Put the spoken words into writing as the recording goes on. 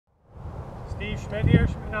Schmidt here,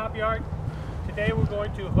 Schmidt Knob Yard. Today we're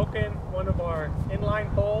going to hook in one of our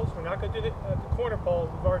inline poles. We're not going to do the corner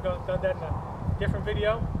pole. We've already done that in a different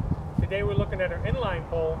video. Today we're looking at our inline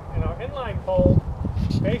pole, and our inline pole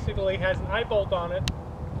basically has an eye bolt on it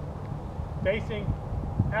facing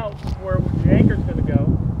out where the anchor is going to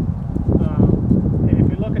go. And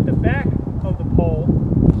if you look at the back of the pole,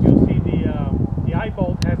 you'll see the eye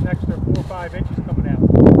bolt has an extra 4 or 5 inches coming out.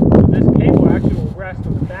 So this cable actually will rest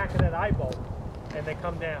on the back of that eye bolt, and they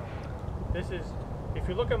come down. This is, if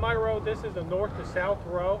you look at my row, this is the north to south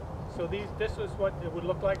row. So this is what it would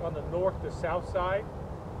look like on the north to south side.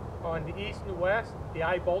 On the east and west, the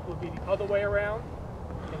eye bolt would be the other way around,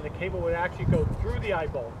 and the cable would actually go through the eye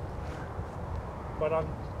bolt. But on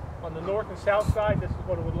the north and south side, this is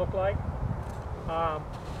what it would look like.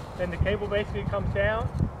 Then the cable basically comes down,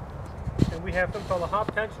 and we have something called a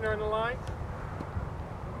hop tensioner in the line.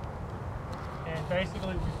 And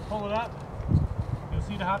basically, we pull it up. You'll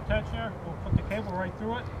see the hop tensioner. We'll put the cable right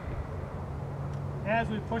through it. As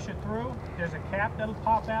we push it through, there's a cap that'll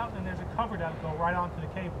pop out, and there's a cover that'll go right onto the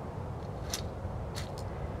cable.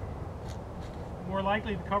 More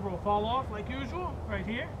likely, the cover will fall off like usual, right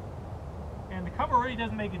here. And the cover really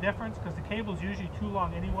doesn't make a difference because the cable is usually too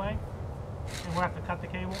long anyway, and we'll have to cut the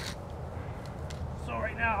cable. So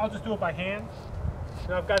right now, I'll just do it by hand.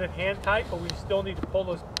 Now I've got it hand tight, but we still need to pull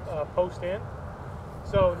this post in.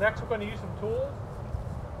 So next, we're going to use some tools.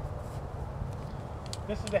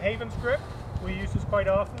 This is the Haven's grip. We use this quite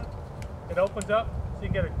often. It opens up so you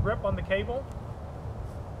can get a grip on the cable.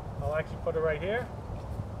 I'll actually put it right here.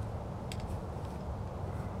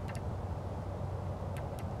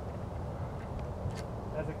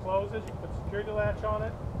 As it closes, you put the security latch on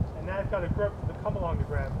it, and now it's got a grip for the come along to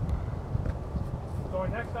grab. So our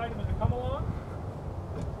next item is a come along.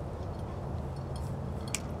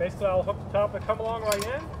 Basically, I'll hook the top of the come along right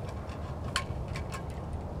in.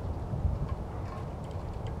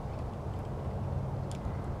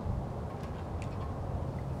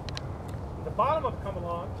 The bottom of the come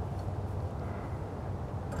along,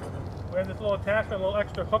 we have this little attachment, a little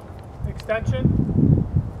extra hook extension.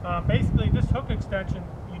 Basically, this hook extension,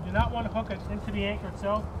 you do not want to hook it into the anchor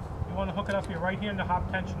itself. You want to hook it up here, right here in the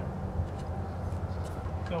hop tensioner.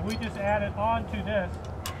 So we just add it onto this.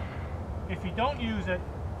 If you don't use it,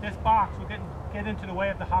 this box will get into the way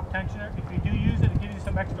of the hop tensioner. If you do use it, it gives you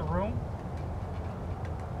some extra room.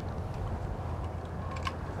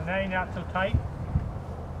 So now you're not so tight.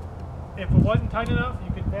 If it wasn't tight enough,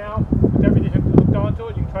 you could now, with everything hooked onto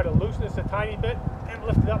it, you can try to loosen this a tiny bit and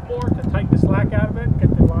lift it up more to tighten the slack out of it,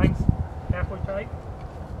 get the lines halfway tight.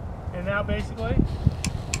 And now basically,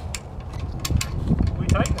 we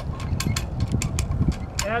tighten it.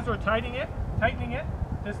 As we're tightening it,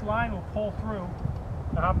 this line will pull through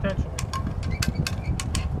the hop tensioner.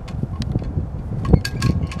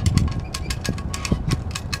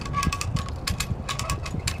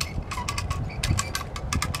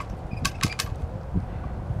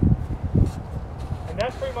 And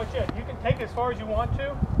that's pretty much it. You can take it as far as you want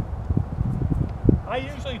to. I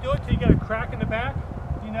usually do it till you get a crack in the back,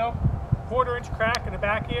 you know, 1/4 inch crack in the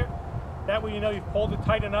back here. That way you know you've pulled it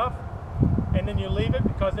tight enough, and then you leave it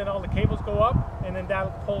because then all the cables go up, and then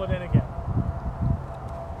that'll pull it in again.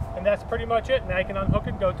 And that's pretty much it. Now you can unhook it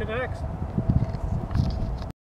and go to the next.